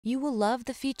You will love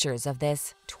the features of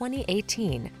this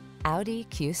 2018 Audi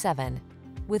Q7.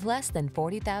 With less than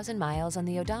 40,000 miles on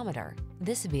the odometer,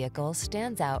 this vehicle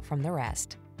stands out from the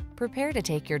rest. Prepare to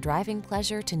take your driving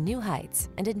pleasure to new heights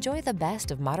and enjoy the best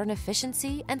of modern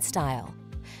efficiency and style.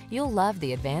 You'll love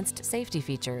the advanced safety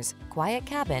features, quiet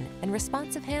cabin, and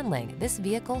responsive handling this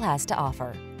vehicle has to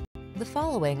offer. The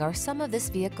following are some of this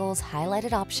vehicle's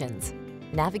highlighted options: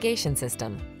 navigation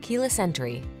system, keyless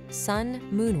entry, sun,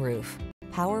 moonroof,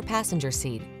 power passenger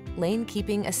seat, lane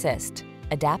keeping assist,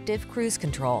 adaptive cruise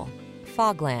control,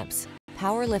 fog lamps,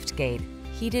 power liftgate,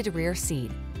 heated rear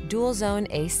seat, dual zone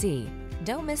AC.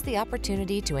 Don't miss the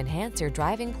opportunity to enhance your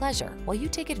driving pleasure while you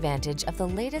take advantage of the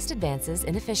latest advances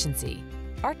in efficiency.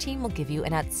 Our team will give you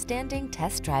an outstanding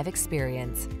test drive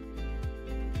experience.